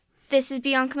This is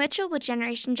Bianca Mitchell with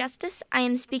Generation Justice. I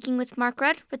am speaking with Mark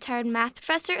Rudd, retired math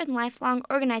professor and lifelong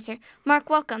organizer. Mark,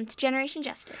 welcome to Generation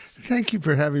Justice. Thank you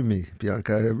for having me,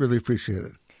 Bianca. I really appreciate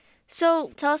it.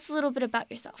 So tell us a little bit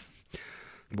about yourself.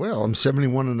 Well, I'm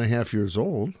 71 and a half years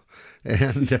old,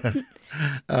 and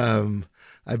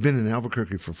I've been in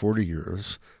Albuquerque for 40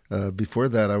 years. Before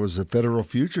that, I was a federal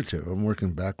fugitive. I'm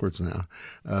working backwards now,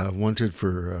 wanted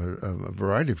for a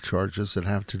variety of charges that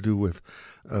have to do with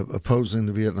opposing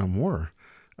the Vietnam War.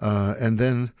 And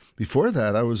then before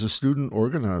that, I was a student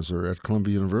organizer at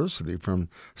Columbia University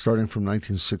starting from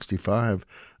 1965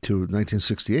 to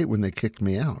 1968 when they kicked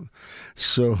me out.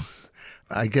 So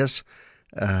I guess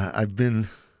I've been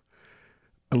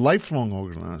a lifelong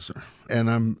organizer, and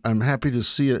I'm happy to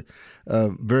see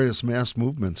various mass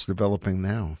movements developing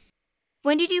now.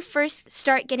 When did you first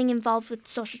start getting involved with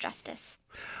social justice?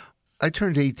 I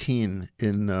turned 18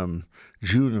 in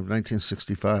June of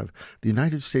 1965. The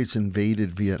United States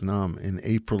invaded Vietnam in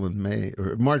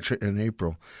March and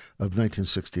April of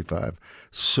 1965.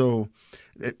 So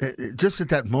just at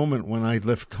that moment when I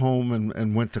left home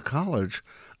and went to college,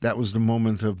 that was the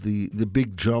moment of the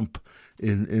big jump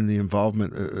in the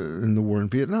involvement in the war in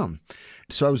Vietnam.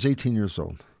 So I was 18 years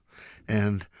old,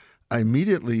 and I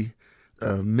immediately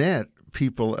met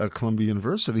people at Columbia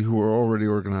University who were already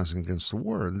organizing against the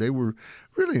war, and they were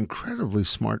really incredibly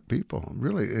smart people,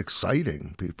 really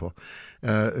exciting people,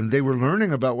 and they were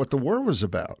learning about what the war was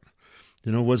about.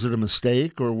 You know, was it a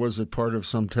mistake or was it part of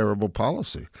some terrible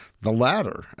policy? The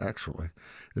latter, actually,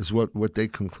 is what they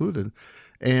concluded.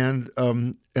 And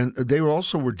they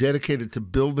were dedicated to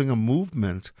building a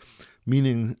movement,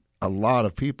 meaning a lot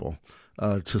of people,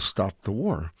 to stop the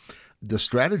war. The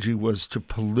strategy was to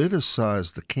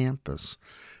politicize the campus,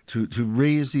 to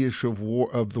raise the issue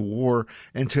of the war,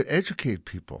 and to educate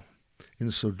people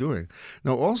in so doing.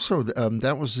 Now, also,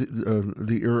 that was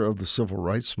the era of the civil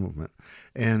rights movement.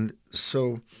 And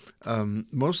so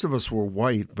most of us were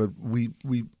white, but we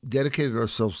dedicated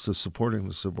ourselves to supporting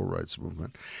the civil rights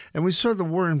movement. And we saw the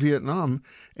war in Vietnam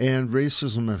and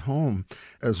racism at home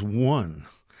as one.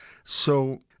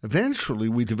 So eventually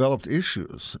we developed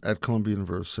issues at Columbia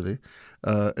University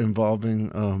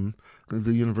involving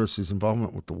the university's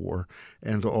involvement with the war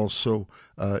and also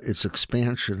its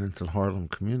expansion into the Harlem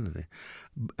community.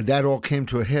 That all came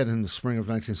to a head in the spring of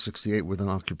 1968 with an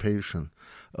occupation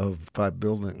of 5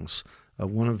 buildings,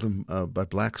 one of them by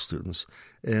black students.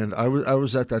 And I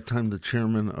was at that time the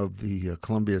chairman of the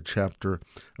Columbia chapter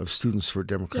of Students for a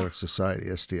Democratic Society,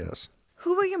 SDS.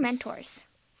 Who were your mentors?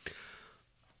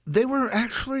 They were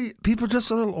actually people just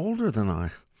a little older than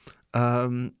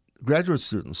I. Graduate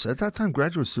students. At that time,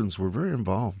 graduate students were very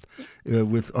involved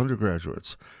with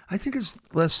undergraduates. I think it's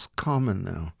less common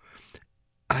now.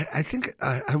 I think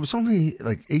I was only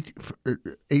like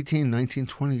 18, 19,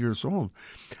 20 years old.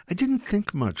 I didn't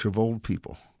think much of old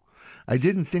people. I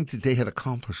didn't think that they had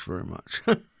accomplished very much.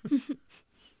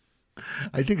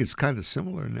 I think it's kind of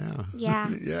similar now. Yeah.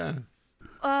 Yeah.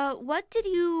 What did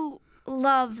you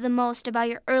love the most about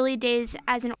your early days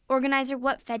as an organizer?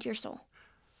 What fed your soul?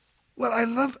 Well, I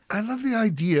love the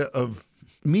idea of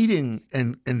meeting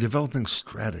and developing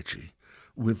strategy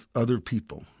with other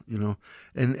people, you know,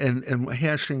 and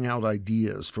hashing out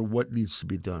ideas for what needs to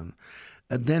be done.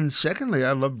 And then secondly,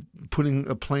 I love putting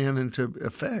a plan into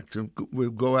effect. We'll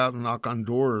go out and knock on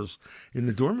doors in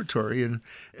the dormitory and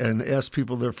ask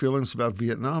people their feelings about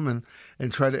Vietnam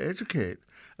and try to educate.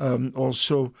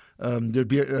 Also, there'd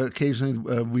be occasionally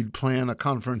we'd plan a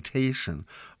confrontation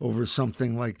over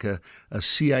something like a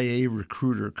CIA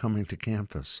recruiter coming to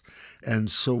campus. And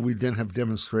so we'd then have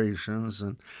demonstrations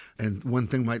and one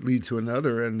thing might lead to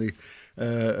another and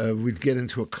we'd get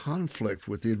into a conflict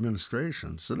with the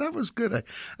administration. So that was good.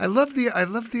 I love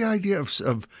the idea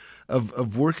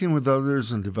of working with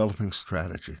others and developing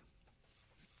strategy.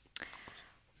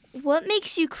 What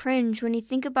makes you cringe when you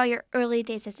think about your early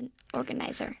days as an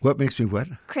organizer? What makes me what?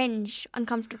 Cringe,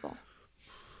 uncomfortable.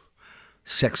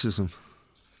 Sexism.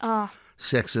 Oh.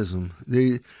 Sexism.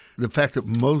 The fact that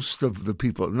most of the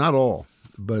people, not all,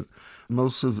 but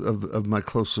most of my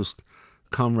closest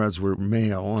comrades were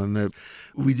male, and that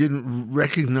we didn't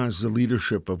recognize the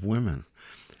leadership of women.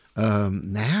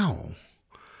 Now,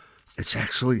 it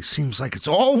actually seems like it's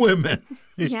all women.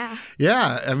 Yeah.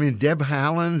 Yeah. I mean, Deb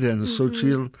Haaland and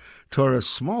Xochitl Torres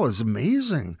Small is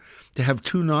amazing to have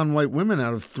 2 non-white women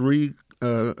out of 3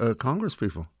 Congress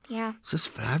people. Yeah. It's just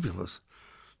fabulous.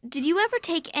 Did you ever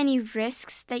take any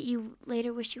risks that you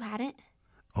later wish you hadn't?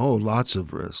 Oh, lots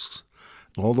of risks.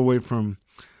 All the way from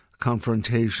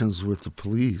confrontations with the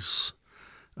police,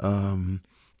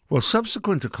 Well,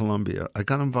 subsequent to Columbia, I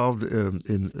got involved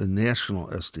in national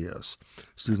SDS,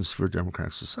 Students for a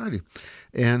Democratic Society.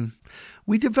 And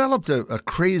we developed a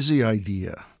crazy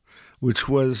idea, which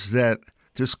was that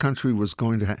this country was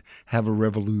going to have a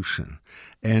revolution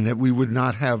and that we would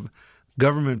not have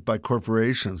government by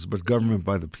corporations, but government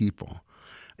by the people.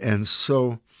 And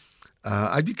so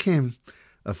I became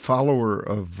a follower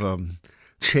of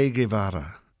Che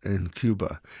Guevara in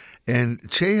Cuba. And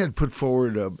Che had put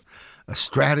forward a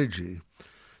strategy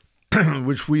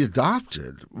which we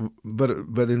adopted, but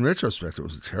in retrospect, it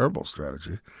was a terrible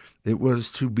strategy. It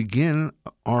was to begin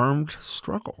armed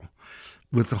struggle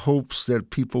with the hopes that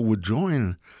people would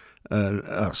join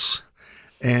us.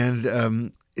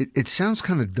 And it sounds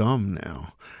kind of dumb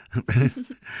now,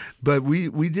 but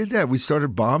we did that. We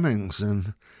started bombings,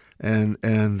 and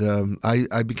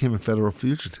I became a federal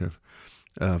fugitive.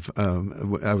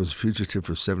 I was a fugitive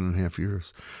for 7.5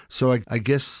 years. So I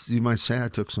guess you might say I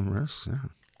took some risks, yeah.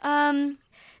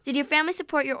 Did your family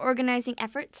support your organizing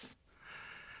efforts?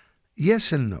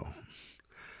 Yes and no.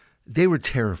 They were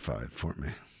terrified for me,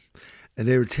 and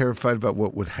they were terrified about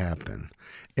what would happen.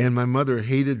 And my mother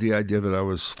hated the idea that I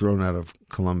was thrown out of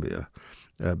Columbia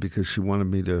because she wanted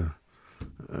me to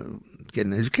get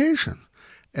an education.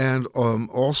 And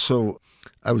also,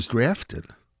 I was drafted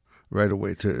right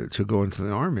away to go into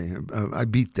the Army. I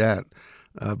beat that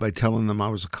by telling them I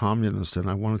was a communist and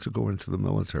I wanted to go into the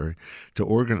military to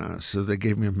organize. So they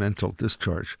gave me a mental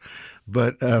discharge.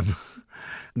 But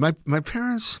my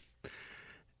parents,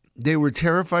 they were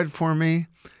terrified for me.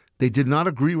 They did not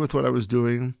agree with what I was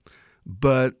doing,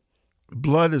 but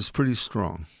blood is pretty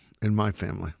strong in my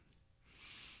family.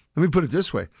 Let me put it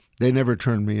this way. They never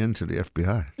turned me into the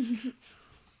FBI.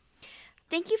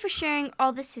 Thank you for sharing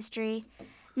all this history.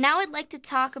 Now I'd like to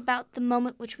talk about the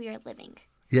moment which we are living.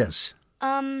 Yes.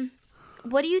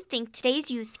 What do you think today's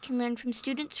youth can learn from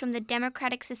students from the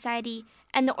Democratic Society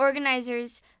and the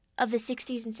organizers of the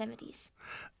 60s and 70s?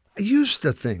 I used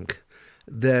to think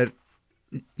that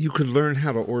you could learn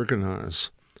how to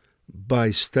organize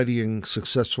by studying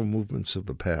successful movements of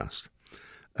the past.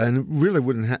 And it really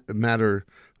wouldn't matter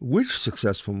which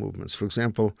successful movements. For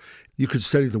example, you could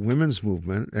study the women's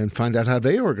movement and find out how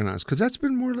they organized, because that's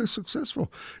been more or less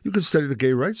successful. You could study the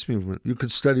gay rights movement. You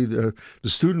could study the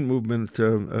student movement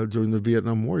during the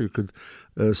Vietnam War. You could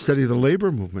study the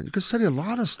labor movement. You could study a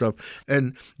lot of stuff.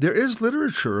 And there is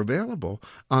literature available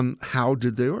on how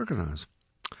did they organize.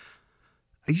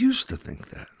 I used to think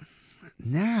that.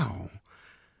 Now,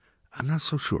 I'm not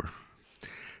so sure.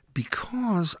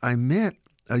 Because I met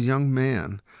a young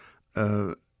man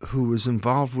who was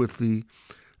involved with the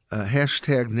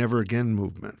hashtag Never Again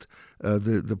movement,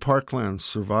 the Parkland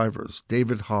survivors.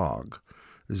 David Hogg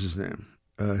is his name.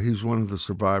 He's one of the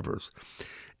survivors.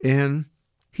 And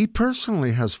he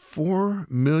personally has 4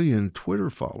 million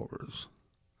Twitter followers.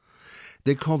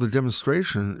 They called the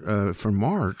demonstration for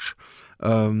March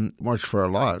for Our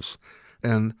Lives.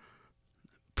 And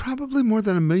probably more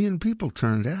than 1 million people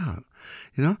turned out,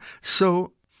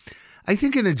 So I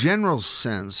think in a general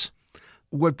sense,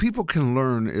 what people can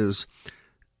learn is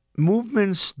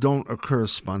movements don't occur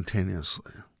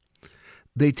spontaneously.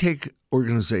 They take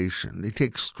organization, they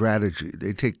take strategy,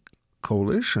 they take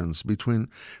coalitions between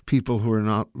people who are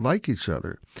not like each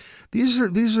other. These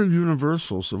are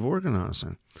universals of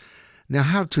organizing. Now,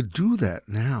 how to do that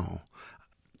now?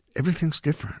 Everything's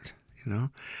different,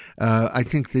 I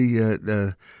think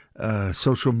the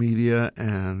social media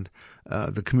and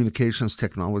the communications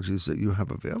technologies that you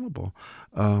have available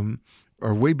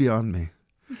are way beyond me.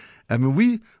 I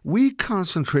mean, we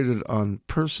concentrated on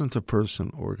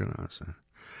person-to-person organizing,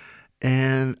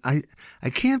 and I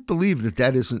can't believe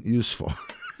that isn't useful.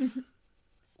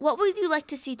 What would you like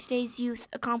to see today's youth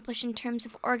accomplish in terms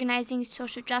of organizing,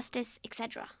 social justice,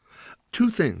 etc.? 2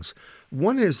 things.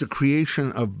 One is the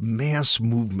creation of mass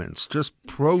movements, just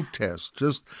protest,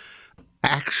 just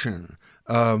action,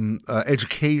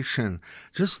 education,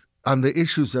 just on the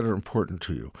issues that are important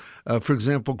to you. For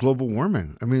example, global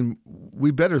warming. I mean, we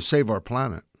better save our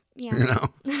planet. Yeah.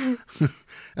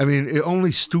 I mean,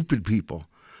 only stupid people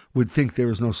would think there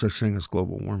is no such thing as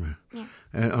global warming. Yeah.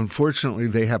 And unfortunately,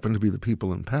 they happen to be the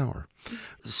people in power.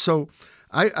 So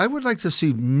I would like to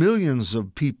see millions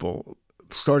of people,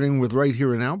 starting with right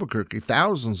here in Albuquerque,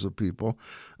 thousands of people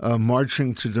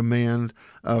marching to demand,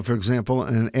 for example,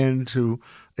 an end to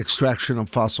extraction of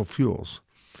fossil fuels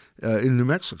in New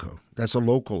Mexico. That's a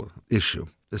local issue,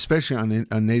 especially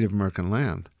on Native American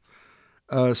land.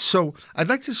 So I'd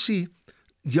like to see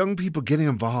young people getting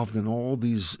involved in all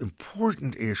these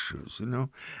important issues, and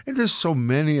there's so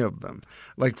many of them.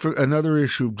 Like for another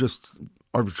issue just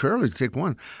arbitrarily to take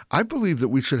one. I believe that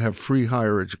we should have free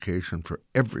higher education for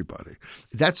everybody.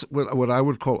 That's what I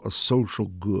would call a social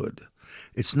good.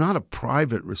 It's not a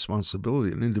private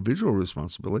responsibility, an individual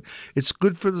responsibility. It's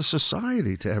good for the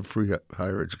society to have free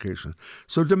higher education.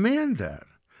 So demand that.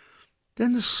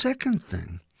 Then the second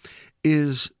thing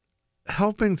is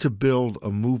helping to build a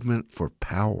movement for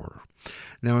power.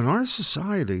 Now, in our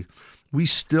society, we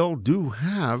still do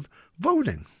have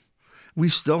voting. We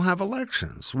still have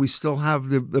elections. We still have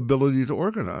the ability to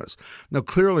organize. Now,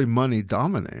 clearly money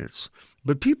dominates,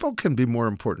 but people can be more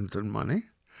important than money.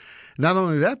 Not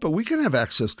only that, but we can have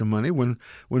access to money. When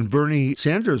Bernie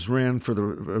Sanders ran for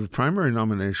the primary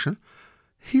nomination,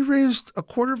 he raised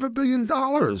 $250 million.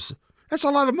 That's a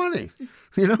lot of money,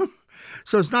 you know.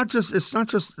 So it's not just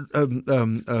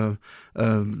the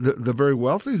very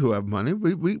wealthy who have money.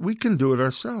 We can do it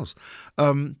ourselves.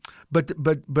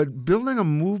 But building a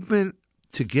movement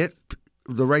to get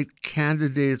the right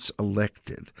candidates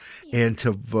elected and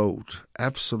to vote,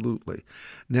 absolutely.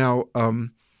 Now,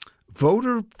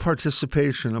 voter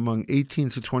participation among 18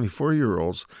 to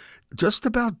 24-year-olds just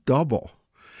about double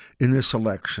in this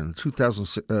election,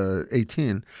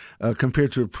 2018,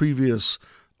 compared to a previous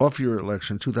off-year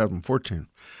election, 2014.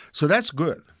 So that's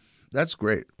good. That's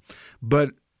great.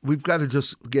 But we've got to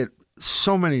just get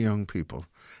so many young people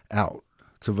out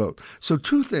to vote. So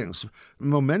two things,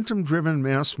 momentum-driven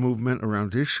mass movement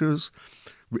around issues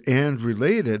and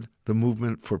related, the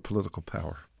movement for political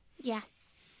power. Yeah.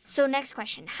 So next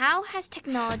question. How has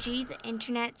technology, the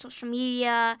internet, social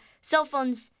media, cell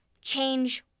phones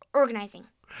changed organizing?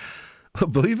 Well,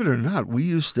 believe it or not, we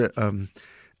used to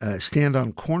stand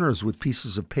on corners with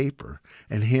pieces of paper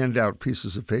and hand out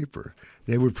pieces of paper.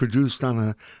 They were produced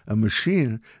on a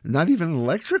machine, not even an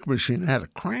electric machine. It had a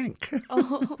crank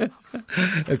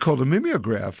called a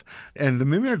mimeograph. And the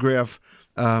mimeograph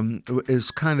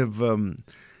is kind of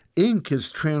ink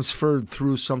is transferred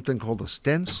through something called a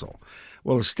stencil.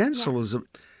 Well, a stencil is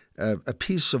a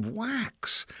piece of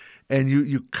wax, and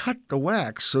you cut the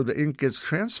wax so the ink gets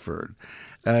transferred.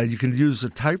 You can use a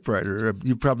typewriter.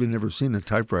 You've probably never seen a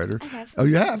typewriter. I have. Oh,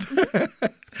 you have?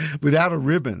 Without a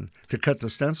ribbon to cut the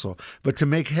stencil. But to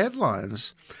make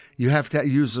headlines, you have to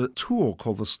use a tool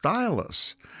called the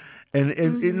stylus. And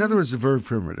in other words, it's very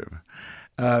primitive.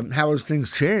 How has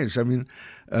things changed? I mean,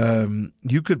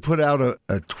 you could put out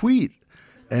a tweet,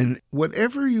 and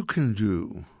whatever you can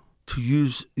do to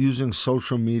using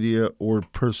social media or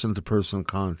person-to-person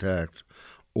contact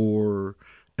or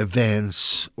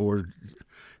events or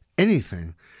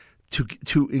anything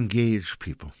to engage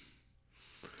people.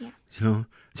 Yeah. You know,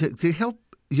 to help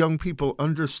young people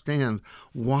understand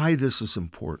why this is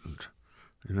important.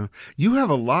 You know, you have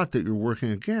a lot that you're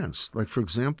working against, like, for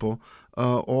example,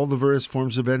 all the various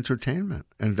forms of entertainment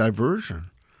and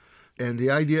diversion, and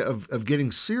the idea of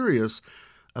getting serious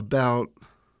about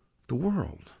the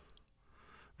world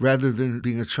rather than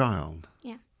being a child.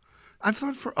 Yeah. I've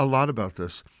thought for a lot about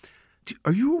this.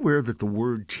 Are you aware that the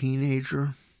word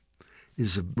teenager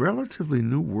is a relatively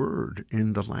new word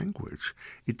in the language?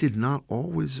 It did not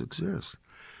always exist.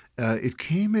 It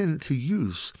came into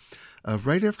use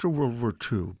right after World War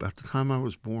II, about the time I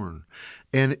was born.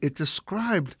 And it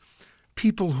described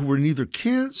people who were neither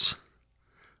kids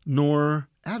nor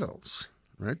adults,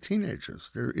 right? Teenagers.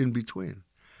 They're in between.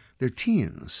 They're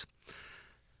teens.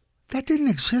 That didn't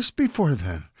exist before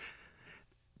then.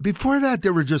 Before that,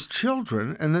 there were just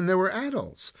children, and then there were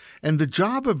adults. And the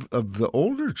job of the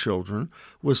older children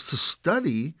was to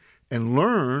study and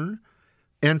learn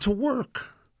and to work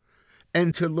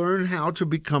and to learn how to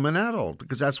become an adult,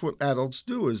 because that's what adults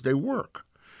do, is they work.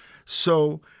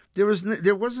 So there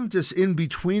wasn't this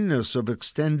in-betweenness of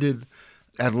extended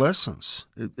adolescence.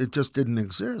 It just didn't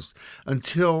exist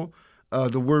until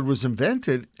the word was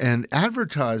invented and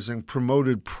advertising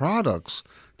promoted products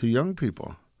to young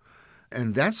people.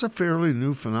 And that's a fairly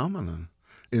new phenomenon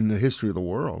in the history of the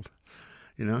world,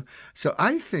 you know. So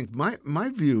I think my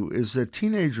view is that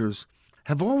teenagers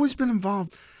have always been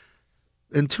involved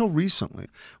until recently,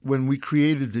 when we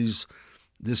created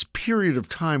this period of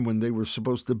time when they were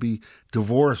supposed to be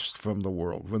divorced from the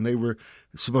world, when they were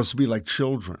supposed to be like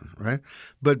children, right?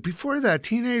 But before that,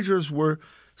 teenagers were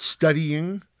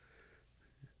studying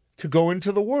to go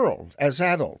into the world as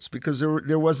adults, because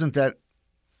there wasn't that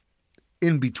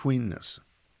in-betweenness.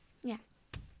 Yeah.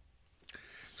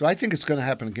 So I think it's going to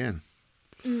happen again.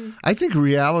 I think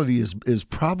reality is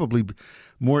probably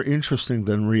more interesting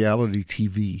than reality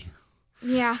TV.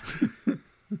 Yeah.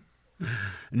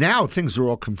 Now things are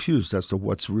all confused as to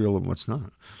what's real and what's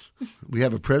not. We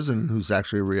have a president who's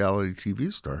actually a reality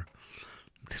TV star.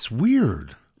 It's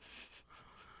weird.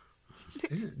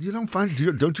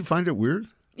 Don't you find it weird?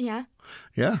 Yeah.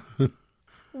 Yeah.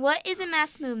 What is a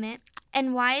mass movement,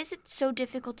 and why is it so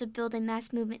difficult to build a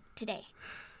mass movement today?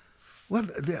 Well,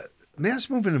 the mass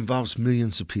movement involves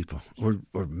millions of people,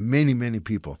 or many, many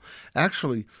people.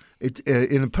 Actually,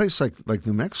 in a place like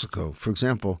New Mexico, for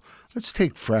example, let's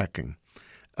take fracking.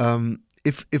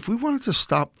 If we wanted to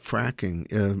stop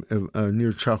fracking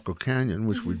near Chaco Canyon,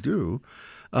 which we do,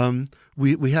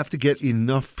 we have to get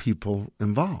enough people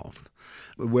involved.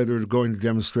 Whether going to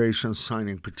demonstrations,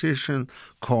 signing petition,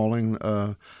 calling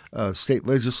state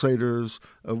legislators,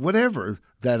 whatever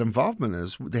that involvement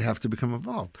is, they have to become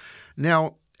involved.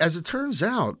 Now, as it turns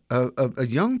out, a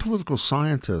young political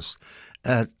scientist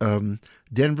at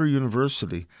Denver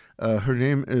University, her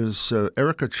name is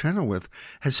Erica Chenoweth,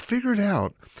 has figured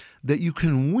out that you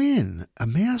can win, a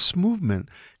mass movement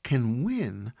can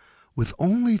win with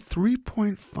only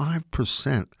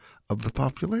 3.5% of the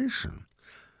population.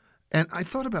 And I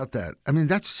thought about that. I mean,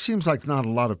 that seems like not a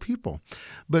lot of people.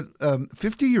 But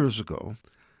 50 years ago,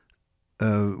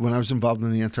 when I was involved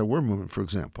in the anti-war movement, for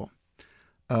example,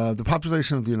 the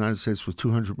population of the United States was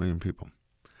 200 million people.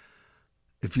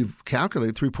 If you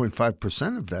calculate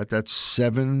 3.5% of that, that's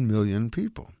 7 million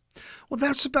people. Well,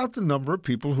 that's about the number of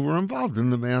people who were involved in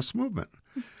the mass movement.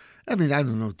 I mean, I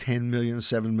don't know, 10 million,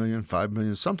 7 million, 5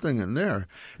 million, something in there.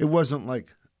 It wasn't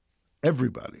like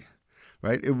everybody.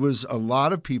 Right? It was a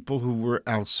lot of people who were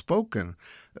outspoken,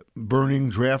 burning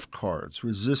draft cards,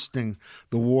 resisting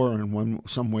the war in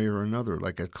some way or another,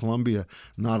 like at Columbia,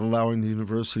 not allowing the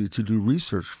university to do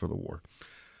research for the war.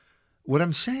 What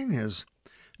I'm saying is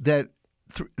that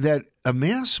a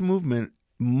mass movement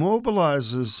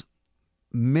mobilizes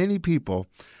many people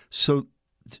to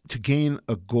gain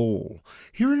a goal.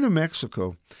 Here in New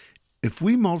Mexico, if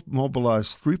we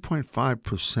mobilize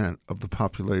 3.5% of the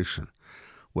population,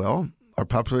 well, our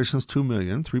population is 2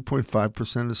 million.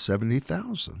 3.5% is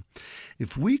 70,000.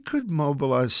 If we could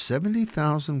mobilize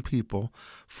 70,000 people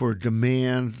for a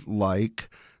demand like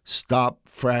stop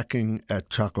fracking at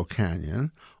Chaco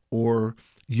Canyon or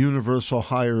universal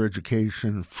higher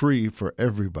education free for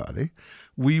everybody,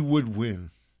 we would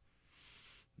win.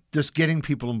 Just getting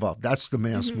people involved. That's the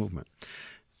mass movement.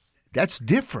 That's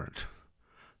different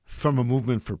from a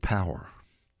movement for power.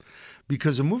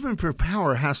 Because a movement for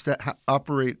power has to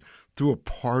operate through a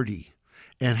party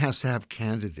and has to have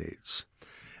candidates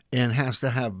and has to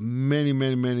have many,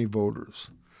 many, many voters,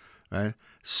 right?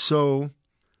 So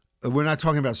we're not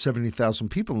talking about 70,000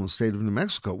 people in the state of New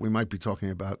Mexico. We might be talking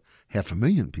about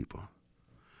 500,000 people.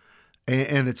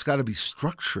 And it's got to be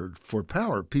structured for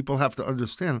power. People have to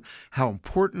understand how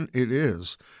important it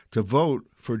is to vote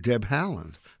for Deb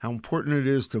Haaland, how important it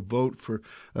is to vote for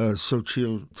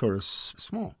Xochitl Torres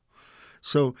Small.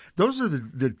 So those are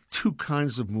the two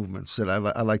kinds of movements that I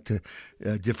like to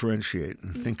differentiate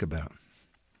and think about.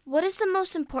 What is the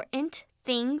most important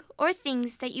thing or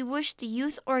things that you wish the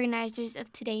youth organizers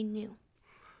of today knew?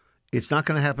 It's not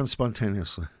going to happen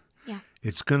spontaneously. Yeah.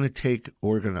 It's going to take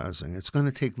organizing. It's going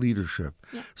to take leadership.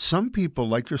 Yeah. Some people,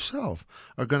 like yourself,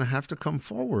 are going to have to come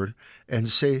forward and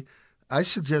say, I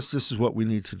suggest this is what we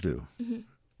need to do. Mm-hmm.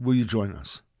 Will you join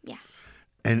us? Yeah.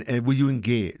 And will you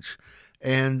engage?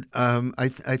 And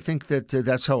I think that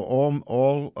that's how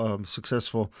all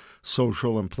successful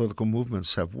social and political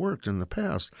movements have worked in the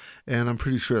past. And I'm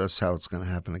pretty sure that's how it's going to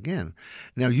happen again.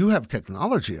 Now, you have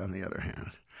technology, on the other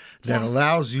hand, that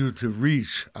allows you to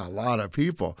reach a lot of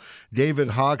people. David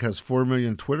Hogg has 4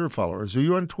 million Twitter followers. Are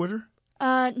you on Twitter?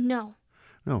 No.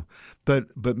 No,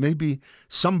 but maybe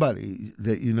somebody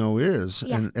that you know is,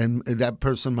 and that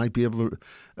person might be able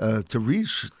to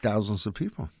reach thousands of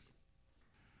people.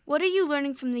 What are you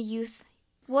learning from the youth?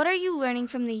 What are you learning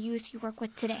from the youth you work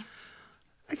with today?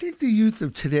 I think the youth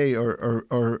of today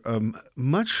are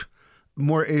much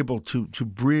more able to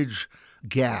bridge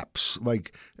gaps,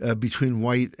 like between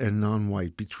white and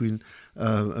non-white, between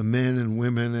men and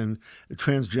women and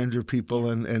transgender people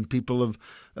and people of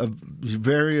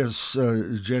various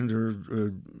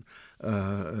gender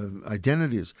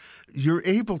identities. You're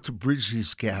able to bridge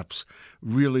these gaps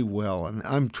really well, and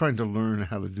I'm trying to learn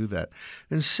how to do that.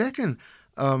 And second,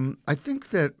 I think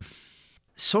that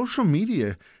social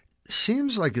media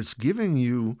seems like it's giving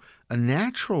you a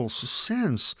natural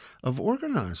sense of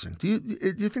organizing. Do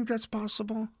you think that's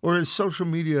possible, or is social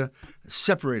media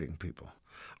separating people?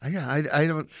 I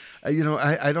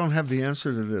don't have the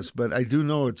answer to this, but I do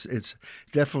know it's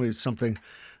definitely something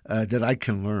that I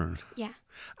can learn. Yeah.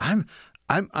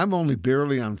 I'm only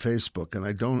barely on Facebook, and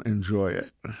I don't enjoy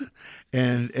it.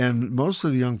 And most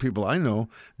of the young people I know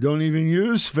don't even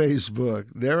use Facebook.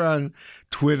 They're on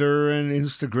Twitter and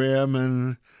Instagram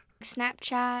and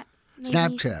Snapchat. My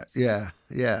Snapchat, nieces.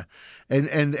 yeah.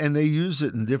 And they use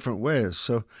it in different ways.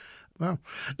 So, well,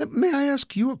 may I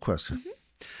ask you a question? Mm-hmm.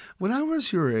 When I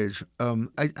was your age,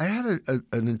 I had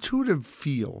an intuitive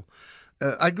feel.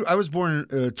 I was born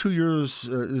 2 years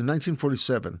in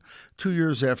 1947, 2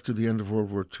 years after the end of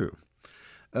World War II.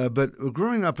 But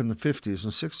growing up in the 50s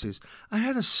and 60s, I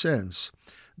had a sense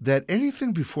that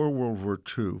anything before World War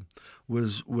II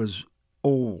was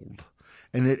old,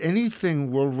 and that anything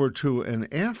World War II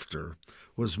and after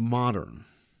was modern,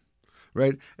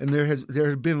 right? And there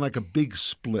had been like a big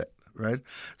split, right?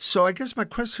 So I guess my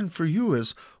question for you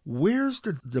is, where's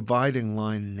the dividing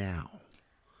line now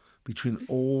between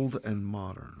old and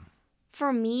modern?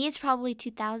 For me, it's probably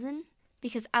 2000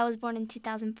 because I was born in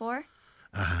 2004.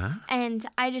 Uh-huh. And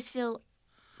I just feel,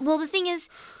 well, the thing is,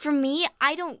 for me,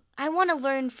 I want to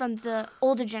learn from the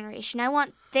older generation. I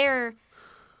want their,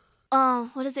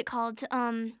 what is it called?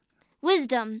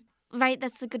 Wisdom, right?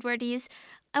 That's a good word to use.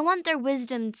 I want their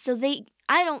wisdom so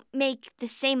I don't make the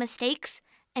same mistakes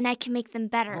and I can make them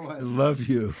better. Oh, I love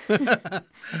you.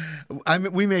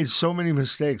 We made so many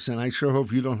mistakes, and I sure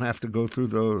hope you don't have to go through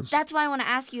those. That's why I want to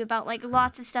ask you about like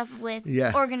lots of stuff with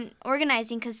Yeah.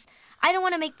 organizing, because I don't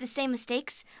want to make the same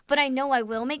mistakes, but I know I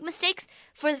will make mistakes.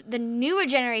 For the newer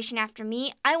generation after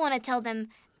me, I want to tell them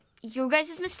your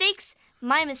guys' mistakes,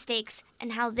 my mistakes,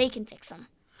 and how they can fix them.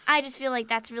 I just feel like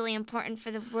that's really important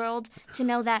for the world to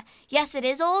know that, yes, it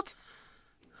is old,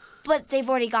 but they've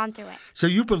already gone through it. So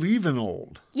you believe in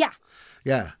old. Yeah.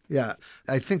 Yeah.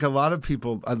 I think a lot of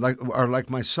people are like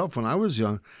myself when I was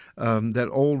young, that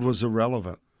old was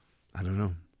irrelevant. I don't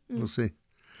know. We'll see.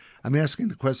 I'm asking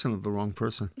the question of the wrong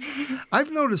person.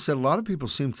 I've noticed that a lot of people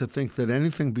seem to think that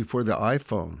anything before the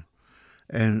iPhone,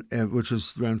 and which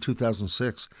was around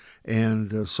 2006,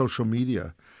 and social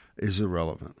media is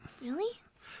irrelevant. Really?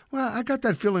 Well, I got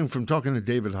that feeling from talking to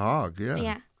David Hogg.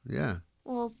 Yeah. Yeah.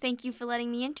 Well, thank you for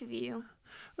letting me interview you.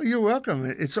 Well, you're welcome.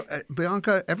 It's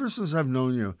Bianca, ever since I've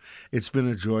known you, it's been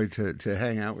a joy to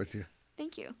hang out with you.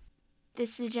 Thank you.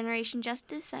 This is Generation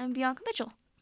Justice. I'm Bianca Mitchell.